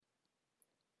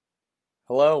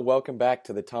Hello, welcome back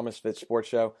to the Thomas Fitch Sports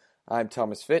Show. I'm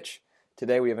Thomas Fitch.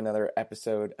 Today we have another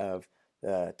episode of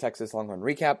the Texas Longhorn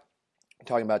Recap. We're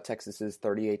talking about Texas's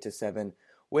 38-7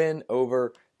 win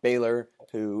over Baylor,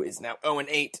 who is now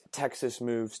 0-8. Texas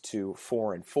moves to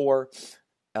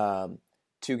 4-4,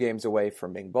 2 games away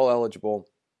from being bowl eligible.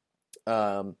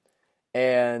 We're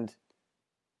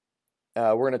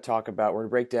going to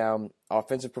break down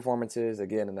offensive performances.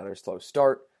 Again, another slow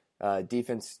start.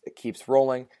 Defense keeps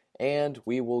rolling. And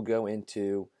we will go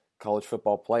into college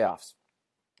football playoffs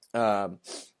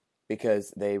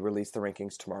because they release the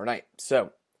rankings tomorrow night.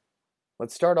 So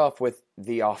let's start off with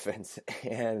the offense.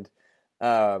 And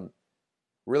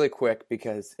really quick,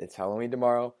 because it's Halloween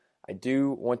tomorrow, I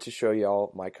do want to show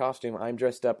y'all my costume. I'm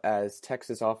dressed up as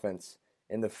Texas offense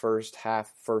in the first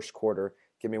quarter.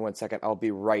 Give me 1 second. I'll be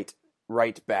right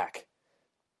back.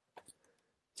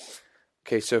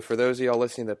 Okay, so for those of y'all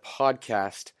listening to the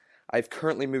podcast, I've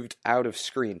currently moved out of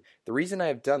screen. The reason I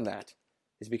have done that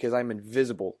is because I'm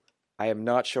invisible. I am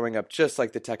not showing up just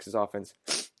like the Texas offense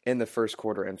in the first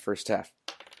quarter and first half.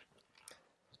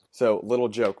 So, little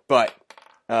joke. But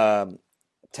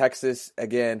Texas,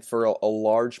 again, for a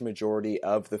large majority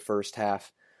of the first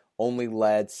half, only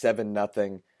led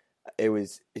 7-0.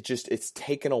 It's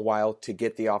taken a while to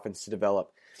get the offense to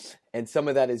develop. And some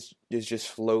of that is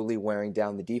just slowly wearing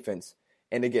down the defense.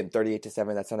 And again,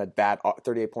 38-7, that's not a bad.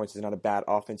 38 points is not a bad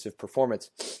offensive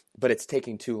performance, but it's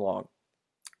taking too long,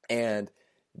 and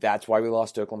that's why we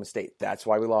lost to Oklahoma State. That's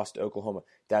why we lost to Oklahoma.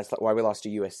 That's why we lost to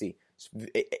USC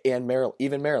and Maryland.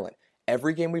 Even Maryland.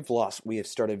 Every game we've lost, we have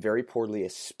started very poorly,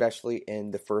 especially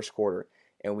in the first quarter,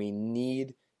 and we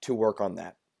need to work on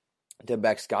that.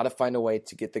 Denbeck's got to find a way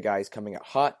to get the guys coming out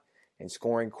hot and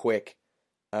scoring quick.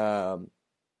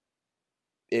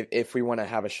 If we want to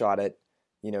have a shot at,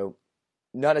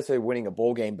 not necessarily winning a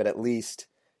bowl game, but at least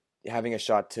having a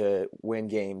shot to win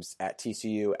games at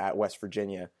TCU, at West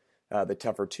Virginia, the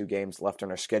tougher 2 games left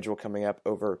on our schedule coming up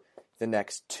over the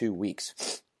next 2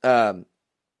 weeks. So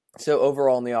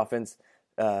overall in the offense,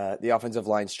 the offensive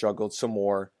line struggled some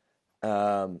more.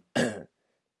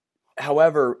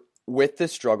 However, with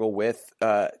this struggle, with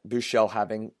Buechele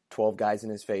having 12 guys in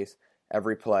his face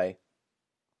every play,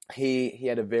 he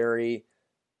had a very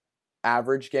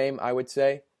average game, I would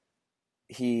say.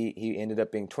 He ended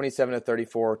up being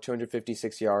 27-34,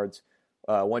 256 yards,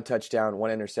 1 touchdown, 1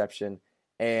 interception,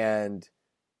 and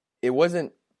it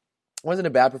wasn't a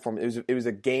bad performance. It was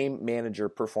a game manager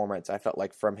performance, I felt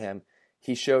like, from him.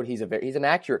 He showed he's an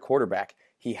accurate quarterback.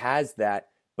 He has that,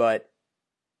 but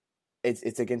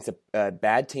it's against a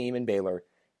bad team in Baylor,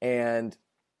 and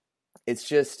it's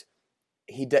just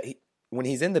when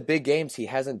he's in the big games, he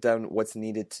hasn't done what's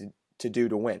needed to do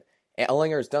to win.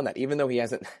 Ehlinger has done that, even though he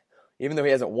hasn't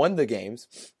won the games.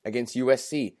 Against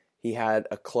USC, he had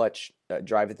a clutch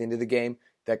drive at the end of the game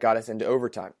that got us into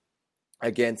overtime.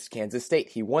 Against Kansas State,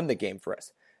 he won the game for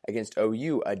us. Against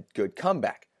OU, a good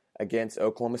comeback. Against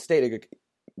Oklahoma State,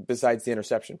 besides the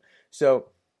interception. So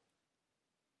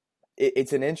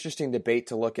it's an interesting debate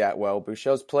to look at. Well,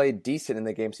 Buechele's played decent in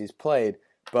the games he's played,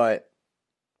 but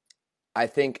I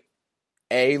think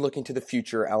looking to the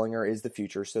future, Ehlinger is the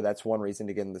future, so that's one reason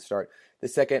to get in the start. The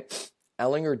second,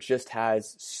 Ehlinger just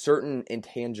has certain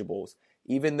intangibles.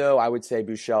 Even though I would say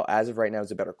Buechele, as of right now,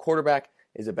 is a better quarterback,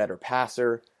 is a better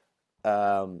passer,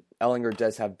 Ehlinger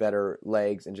does have better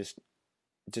legs and just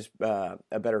a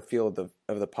better feel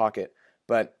of the pocket.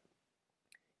 But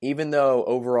even though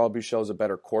overall Buechele is a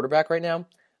better quarterback right now,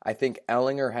 I think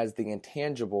Ehlinger has the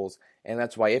intangibles, and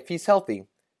that's why if he's healthy,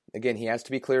 again, he has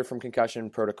to be cleared from concussion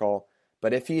protocol,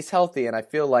 but if he's healthy, and I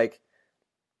feel like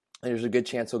there's a good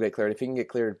chance he'll get cleared. If he can get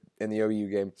cleared in the OU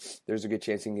game, there's a good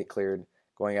chance he can get cleared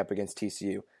going up against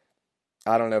TCU.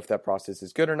 I don't know if that process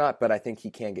is good or not, but I think he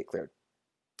can get cleared.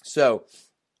 So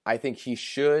I think he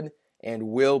should and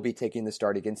will be taking the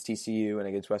start against TCU and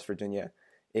against West Virginia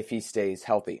if he stays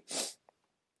healthy.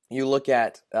 You look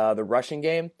at the rushing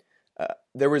game,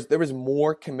 there was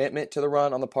more commitment to the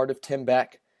run on the part of Tim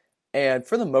Beck, and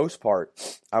for the most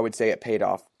part, I would say it paid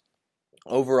off.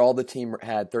 Overall, the team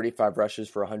had 35 rushes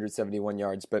for 171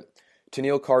 yards, but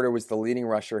Tennille Carter was the leading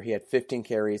rusher. He had 15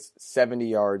 carries, 70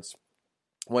 yards,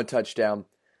 1 touchdown.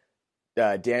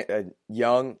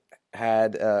 Young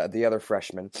had the other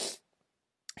freshman.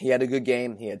 He had a good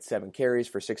game. He had 7 carries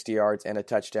for 60 yards and a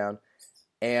touchdown.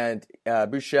 And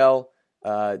Buechele,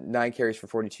 9 carries for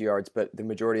 42 yards, but the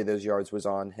majority of those yards was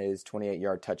on his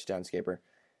 28-yard touchdown scaper.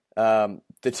 The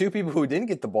 2 people who didn't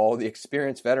get the ball, the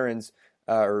experienced veterans,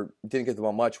 or didn't get the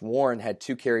ball much. Warren had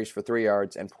 2 carries for 3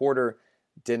 yards, and Porter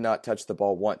did not touch the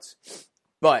ball once.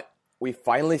 But we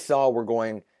finally saw we're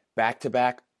going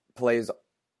back-to-back plays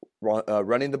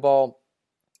running the ball,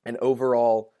 and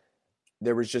overall,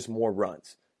 there was just more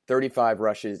runs. 35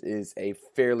 rushes is a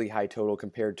fairly high total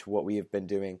compared to what we have been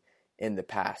doing in the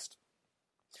past.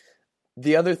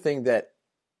 The other thing that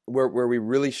where we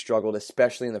really struggled,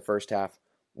 especially in the first half,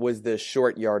 was the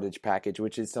short yardage package,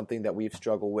 which is something that we've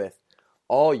struggled with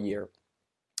all year.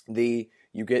 You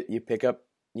pick up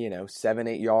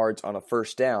 7-8 yards on a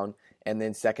first down, and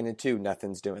then 2nd and 2,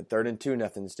 nothing's doing. 3rd and 2,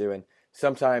 nothing's doing.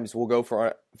 Sometimes we'll go for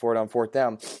it on 4th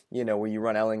down, where you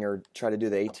run Ellinger, try to do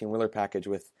the 18-wheeler package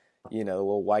with, the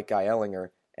little white guy Ellinger,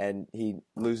 and he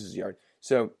loses a yard.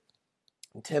 So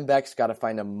Tim Beck's got to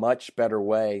find a much better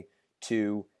way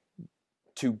to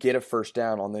get a first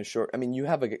down on those short. I mean,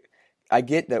 I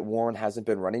get that Warren hasn't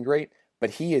been running great,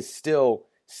 but he is still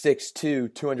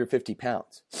 6'2", 250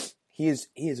 pounds. He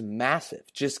is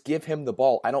massive. Just give him the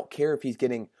ball. I don't care if he's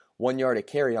getting 1 yard a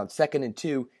carry on 2nd and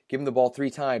 2. Give him the ball 3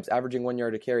 times, averaging 1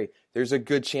 yard a carry. There's a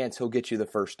good chance he'll get you the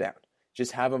first down.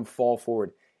 Just have him fall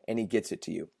forward, and he gets it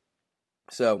to you.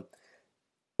 So,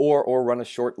 or run a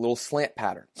short little slant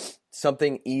pattern,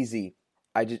 something easy.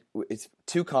 It's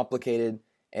too complicated,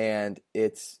 and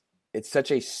it's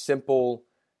such a simple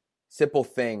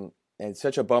thing, and it's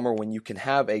such a bummer when you can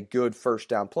have a good first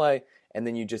down play and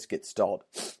then you just get stalled.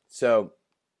 So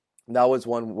that was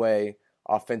one way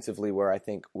offensively where I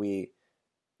think we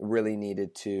really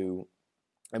needed to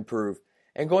improve.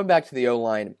 And going back to the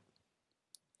O-line,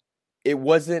 it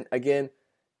wasn't, again,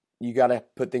 you got to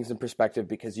put things in perspective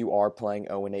because you are playing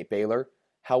 0-8 Baylor.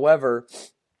 However,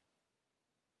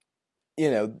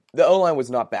 the O-line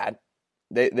was not bad.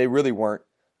 They really weren't.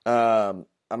 I'm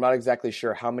not exactly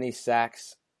sure how many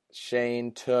sacks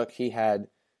Shane took. He had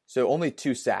only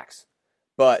 2 sacks,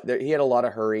 but he had a lot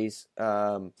of hurries,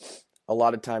 a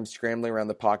lot of times scrambling around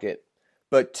the pocket.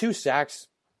 But 2 sacks,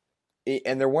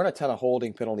 and there weren't a ton of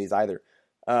holding penalties either.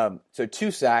 So 2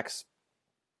 sacks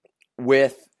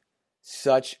with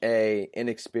such a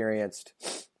inexperienced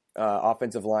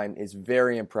offensive line is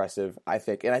very impressive, I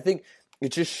think. And I think it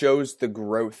just shows the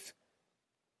growth.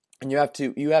 And you have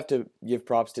to give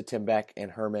props to Tim Beck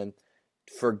and Herman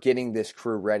for getting this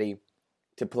crew ready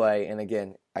to play. And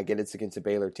again, I get it's against a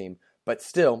Baylor team, but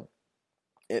still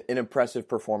an impressive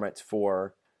performance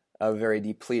for a very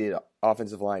depleted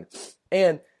offensive line.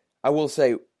 And I will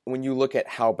say, when you look at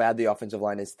how bad the offensive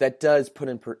line is, that does put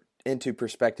into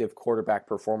perspective quarterback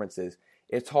performances.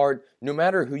 It's hard, no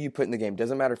matter who you put in the game.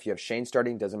 Doesn't matter if you have Shane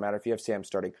starting, doesn't matter if you have Sam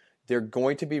starting. They're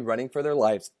going to be running for their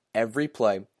lives every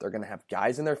play. They're going to have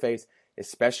guys in their face,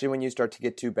 especially when you start to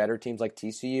get to better teams like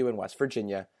TCU and West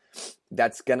Virginia.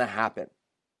 That's going to happen.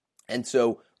 And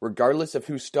so regardless of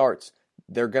who starts,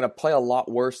 they're going to play a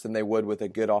lot worse than they would with a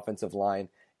good offensive line,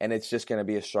 and it's just going to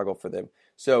be a struggle for them.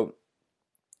 So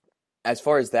as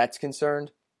far as that's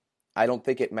concerned, I don't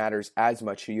think it matters as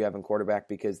much who you have in quarterback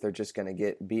because they're just going to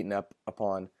get beaten up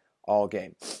upon all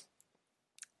game.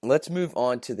 Let's move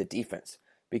on to the defense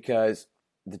because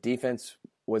the defense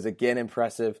was again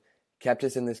impressive, kept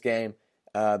us in this game.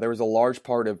 There was a large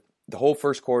part of the whole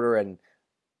first quarter and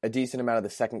a decent amount of the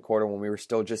second quarter when we were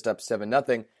still just up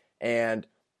 7-0, and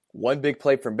one big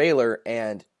play from Baylor,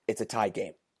 and it's a tie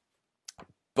game.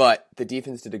 But the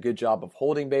defense did a good job of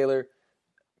holding Baylor,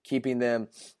 keeping them.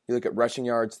 You look at rushing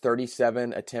yards,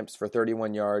 37 attempts for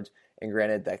 31 yards, and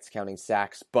granted, that's counting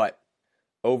sacks, but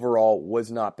overall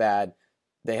was not bad.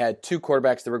 They had 2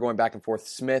 quarterbacks that were going back and forth.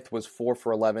 Smith was 4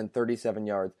 for 11, 37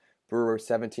 yards. Brewer,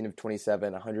 17 of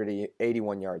 27,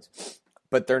 181 yards.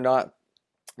 But they're not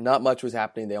much was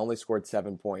happening. They only scored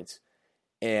 7 points.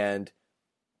 And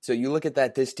so you look at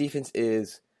that, this defense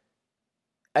is,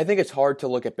 I think it's hard to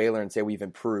look at Baylor and say we've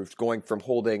improved, going from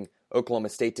holding Oklahoma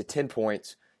State to 10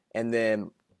 points, and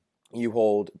then you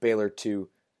hold Baylor to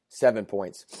 7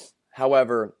 points.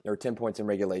 However, or 10 points in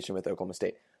regulation with Oklahoma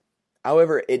State.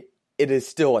 However, it is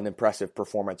still an impressive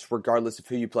performance, regardless of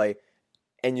who you play.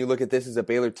 And you look at this as a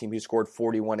Baylor team who scored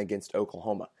 41 against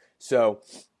Oklahoma. So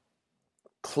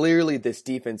clearly this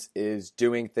defense is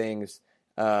doing things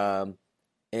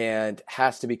and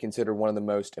has to be considered one of the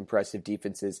most impressive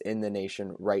defenses in the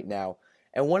nation right now.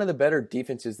 And one of the better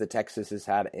defenses that Texas has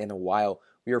had in a while.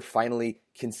 We are finally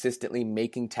consistently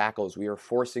making tackles. We are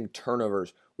forcing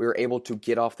turnovers. We are able to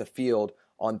get off the field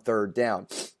on 3rd down.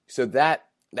 So that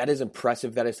is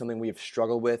impressive. That is something we have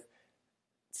struggled with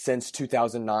since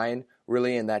 2009,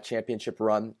 really, in that championship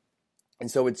run. And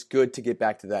so it's good to get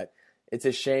back to that. It's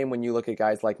a shame when you look at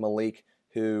guys like Malik,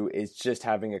 who is just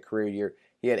having a career year.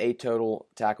 He had 8 total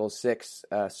tackles, 6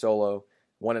 solo,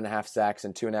 1.5 sacks,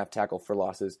 and 2.5 tackle for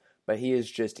losses. But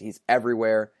he's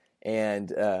everywhere,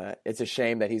 and it's a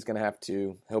shame that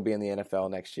he'll be in the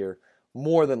NFL next year.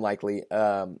 More than likely,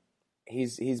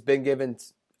 he's been given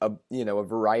a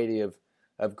variety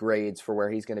of grades for where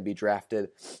he's going to be drafted.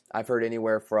 I've heard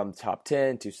anywhere from top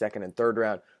 10 to second and third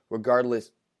round.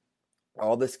 Regardless,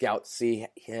 all the scouts see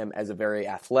him as a very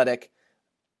athletic,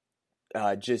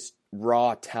 just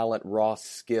raw talent, raw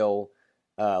skill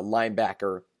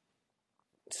linebacker.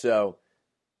 So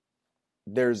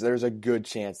there's a good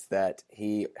chance that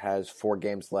he has 4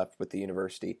 games left with the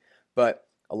university. But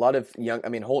a lot of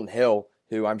Holton Hill,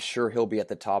 who I'm sure he'll be at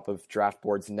the top of draft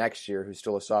boards next year, who's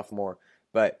still a sophomore,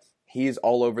 but he's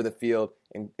all over the field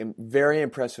and very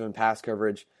impressive in pass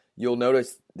coverage. You'll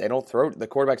notice the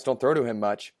quarterbacks don't throw to him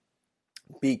much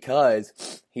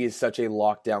because he is such a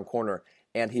lockdown corner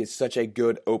and he is such a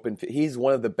good he's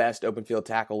one of the best open field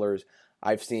tacklers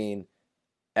I've seen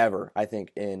ever, I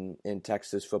think, in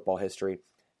Texas football history.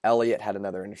 Elliott had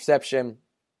another interception.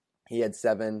 He had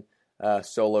 7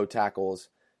 solo tackles.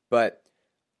 But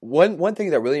one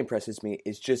thing that really impresses me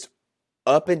is just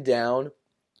up and down,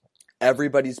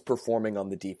 everybody's performing on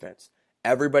the defense.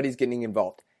 Everybody's getting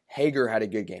involved. Hager had a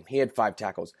good game. He had 5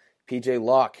 tackles. P.J.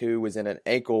 Locke, who was in an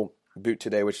ankle boot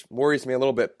today, which worries me a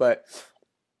little bit, but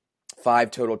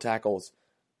 5 total tackles.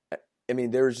 I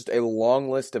mean, there's just a long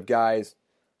list of guys.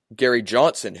 Gary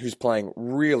Johnson, who's playing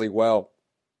really well.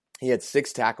 He had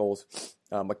 6 tackles.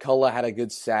 McCullough had a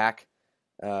good sack.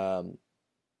 Poona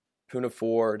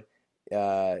Ford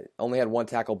only had 1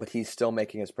 tackle, but he's still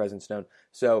making his presence known.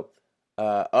 So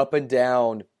up and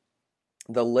down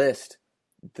the list,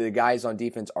 the guys on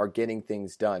defense are getting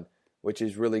things done, which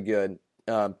is really good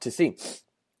to see.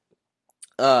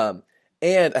 And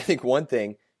I think one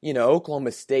thing,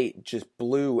 Oklahoma State just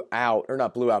put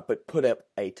up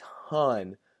a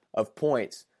ton of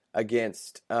points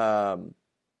against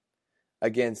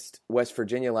West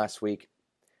Virginia last week.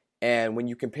 And when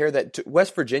you compare that to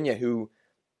West Virginia, who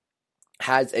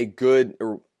has at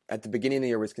the beginning of the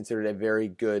year was considered a very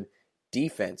good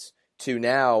defense, to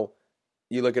now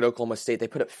you look at Oklahoma State, they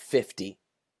put up 50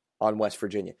 on West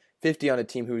Virginia. 50 on a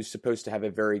team who's supposed to have a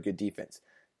very good defense,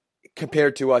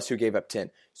 compared to us who gave up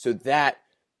 10. So that,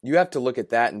 you have to look at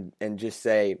that and just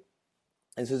say,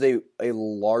 this is a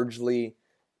largely,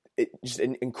 just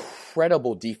an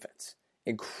incredible defense,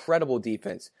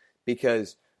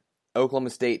 because Oklahoma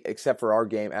State, except for our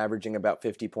game, averaging about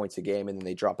 50 points a game, and then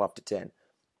they drop off to 10.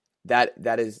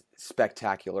 That is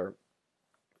spectacular.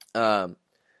 So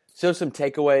some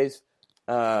takeaways.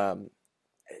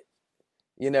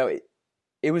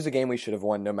 It was a game we should have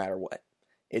won no matter what.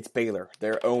 It's Baylor.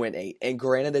 They're 0-8. And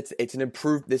granted, it's an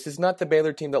improved. This is not the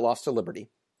Baylor team that lost to Liberty.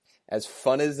 As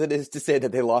fun as it is to say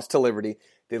that they lost to Liberty,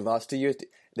 they lost to USD,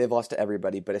 they've lost to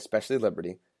everybody, but especially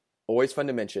Liberty. Always fun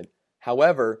to mention.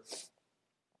 However,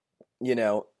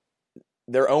 they're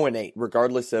 0-8,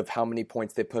 regardless of how many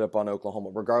points they put up on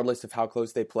Oklahoma, regardless of how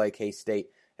close they play K-State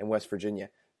and West Virginia.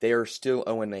 They are still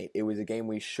 0-8. It was a game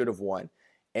we should have won.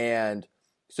 And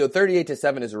so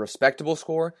 38-7 is a respectable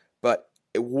score, but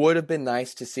it would have been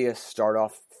nice to see us start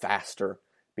off faster,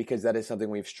 because that is something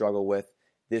we've struggled with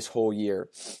this whole year.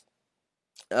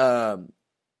 I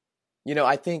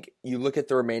think you look at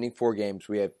the remaining 4 games.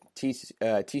 We have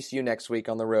TCU next week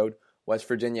on the road, West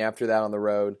Virginia after that on the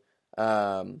road,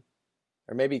 or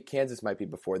maybe Kansas might be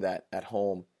before that at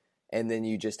home. And then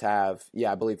you just have,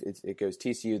 I believe it goes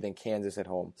TCU, then Kansas at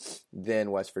home,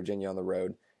 then West Virginia on the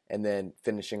road, and then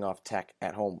finishing off Tech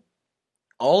at home.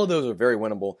 All of those are very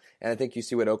winnable, and I think you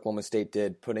see what Oklahoma State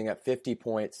did, putting up 50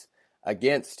 points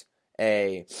against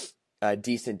a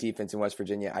decent defense in West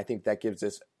Virginia. I think that gives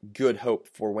us good hope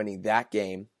for winning that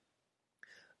game.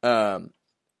 But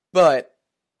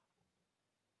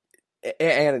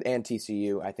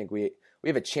TCU, I think we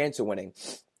have a chance of winning.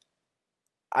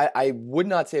 I would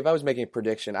not say, if I was making a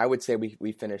prediction, I would say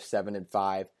we finish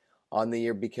 7-5 on the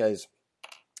year, because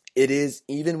it is,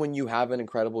 even when you have an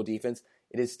incredible defense,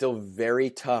 it is still very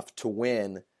tough to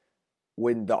win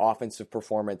when the offensive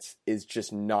performance is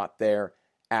just not there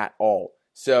at all.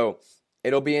 So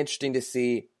it'll be interesting to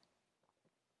see.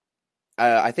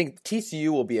 I think TCU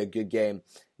will be a good game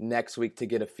next week to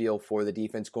get a feel for the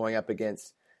defense going up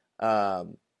against a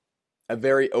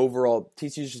very overall.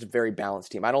 TCU is just a very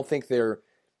balanced team. I don't think they're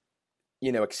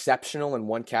exceptional in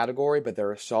one category, but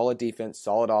they're a solid defense,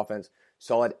 solid offense,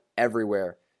 solid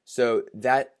everywhere. So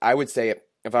that, I would say,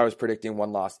 if I was predicting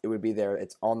one loss, it would be there.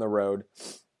 It's on the road.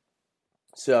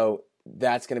 So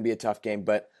that's going to be a tough game.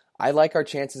 But I like our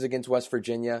chances against West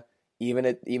Virginia,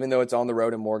 even though it's on the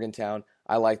road in Morgantown.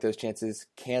 I like those chances.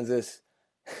 Kansas,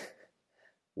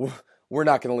 we're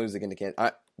not going to lose again to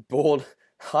Kansas. Bold,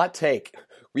 hot take.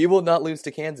 We will not lose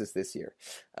to Kansas this year.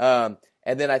 And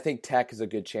then I think Tech is a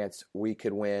good chance we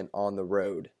could win on the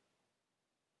road